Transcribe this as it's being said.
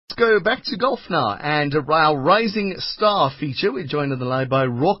Let's go back to golf now, and our Rising Star feature. We're joined on the line by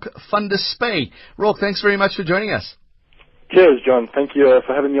Rourke van der Spuy. Rourke, thanks very much for joining us. Cheers, John. Thank you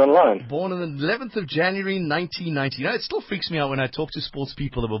for having me online. Born on the 11th of January, 1990. You know, it still freaks me out when I talk to sports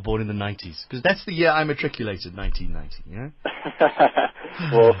people that were born in the 90s, because that's the year I matriculated, 1990, you know?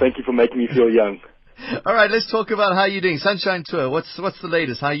 Well, thank you for making me feel young. All right, let's talk about how you're doing. Sunshine Tour, what's the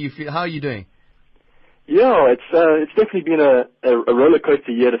latest? How are you doing? Yeah, it's definitely been a roller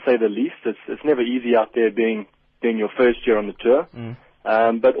coaster year, to say the least. It's never easy out there being your first year on the tour.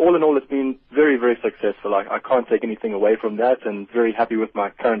 But all in all, it's been very, very successful. I can't take anything away from that, and very happy with my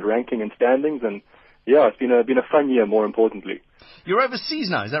current ranking and standings. And yeah, it's been a fun year, more importantly. You're overseas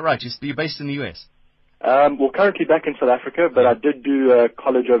now, is that right? You're based in the US? Well, currently back in South Africa, but I did do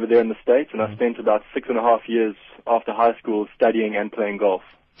college over there in the States, and I spent about 6.5 years after high school studying and playing golf.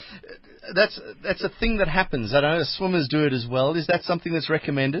 That's a thing that happens. I know swimmers do it as well. Is that something that's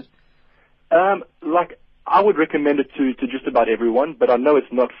recommended? I would recommend it to just about everyone, but I know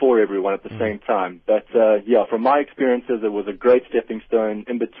it's not for everyone at the same time. But yeah, from my experiences, it was a great stepping stone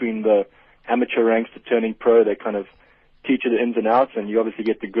in between the amateur ranks to turning pro. They kind of teach you the ins and outs, and you obviously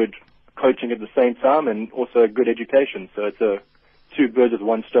get the good coaching at the same time, and also a good education. So it's two birds with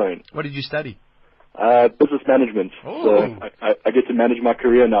one stone. What did you study? Business management. Oh. So I get to manage my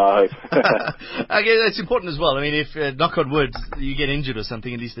career now, I hope. I guess that's important as well. I mean, if, knock on wood, you get injured or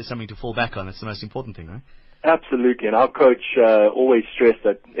something, at least there's something to fall back on. That's the most important thing, right? Absolutely. And our coach always stressed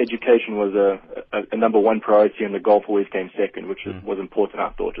that education was a number one priority, and the golf always came second, which was important,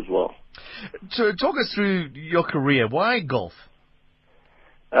 I thought, as well. So talk us through your career. Why golf?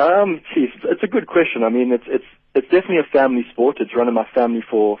 It's a good question. I mean, it's definitely a family sport. It's run in my family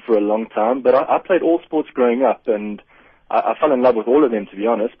for a long time. But I played all sports growing up, and I fell in love with all of them, to be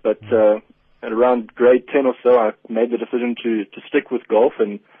honest. But at around grade 10 or so, I made the decision to stick with golf,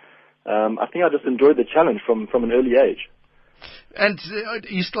 and I think I just enjoyed the challenge from an early age. And are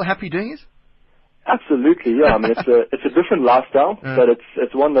you still happy doing it? Absolutely, yeah. I mean, it's a different lifestyle, but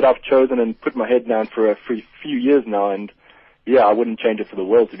it's one that I've chosen and put my head down for a few years now, and yeah, I wouldn't change it for the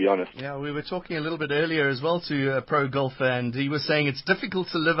world, to be honest. Yeah, we were talking a little bit earlier as well to a pro golfer, and he was saying it's difficult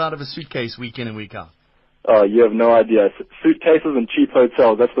to live out of a suitcase week in and week out. Oh, you have no idea. Suitcases and cheap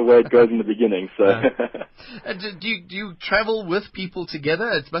hotels, that's the way it goes in the beginning. So, do you travel with people together?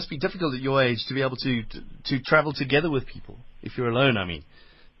 It must be difficult at your age to be able to travel together with people, if you're alone, I mean.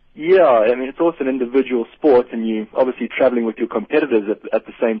 Yeah, I mean, it's also an individual sport, and you obviously traveling with your competitors at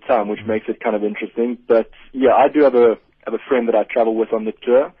the same time, which makes it kind of interesting. But yeah, I do have a friend that I travel with on the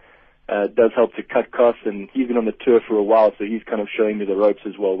tour. It does help to cut costs, and he's been on the tour for a while, so he's kind of showing me the ropes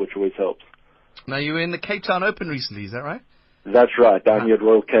as well, which always helps. Now, you were in the Cape Town Open recently, is that right? That's right, down here at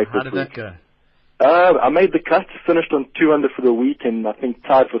Royal Cape. How did that go? I made the cut, finished on 2 under for the week, and I think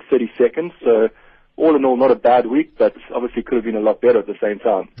tied for 32nd, so all in all, not a bad week, but obviously could have been a lot better at the same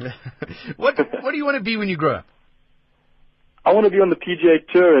time. What do you want to be when you grow up? I want to be on the PGA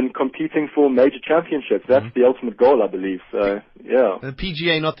Tour and competing for major championships. That's the ultimate goal, I believe. So, yeah. The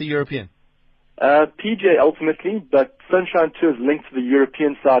PGA, not the European? PGA ultimately, but Sunshine Tour is linked to the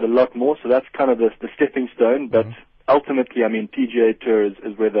European side a lot more, so that's kind of the stepping stone. But ultimately, I mean, PGA Tour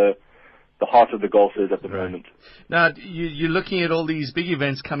is where the heart of the golf is at the moment. Now, you're looking at all these big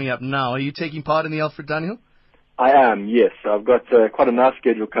events coming up now. Are you taking part in the Alfred Dunhill? I am, yes. I've got quite a nice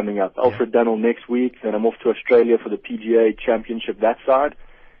schedule coming up. Alfred Dunhill next week, then I'm off to Australia for the PGA Championship that side.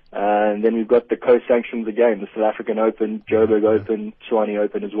 And then we've got the co-sanctions again, the South African Open, Joburg Open, Tshwane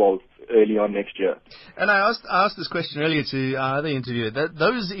Open as well, early on next year. And I asked this question earlier to our other interviewer.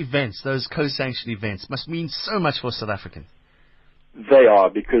 Those events, those co-sanctioned events, must mean so much for South Africans. They are,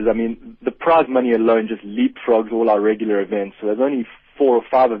 because, I mean, the prize money alone just leapfrogs all our regular events. So there's only 4 or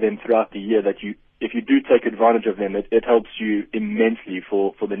 5 of them throughout the year that if you do take advantage of them, it helps you immensely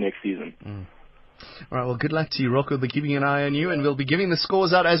for the next season. All right, well, good luck to you, Rourke. We'll be keeping an eye on you, and we'll be giving the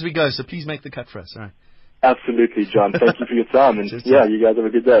scores out as we go, so please make the cut for us. All right. Absolutely, John. Thank you for your time. And yeah, you guys have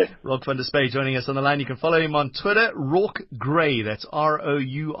a good day. Rourke van der Spuy joining us on the line. You can follow him on Twitter, Rourke Gray. That's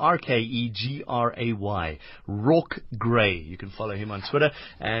Rourkegray. Rourke Gray. You can follow him on Twitter.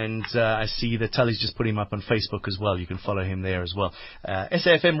 And I see that Tully's just put him up on Facebook as well. You can follow him there as well.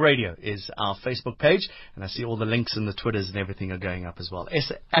 SAFM Radio is our Facebook page. And I see all the links and the Twitters and everything are going up as well.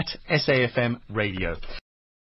 At SAFM Radio.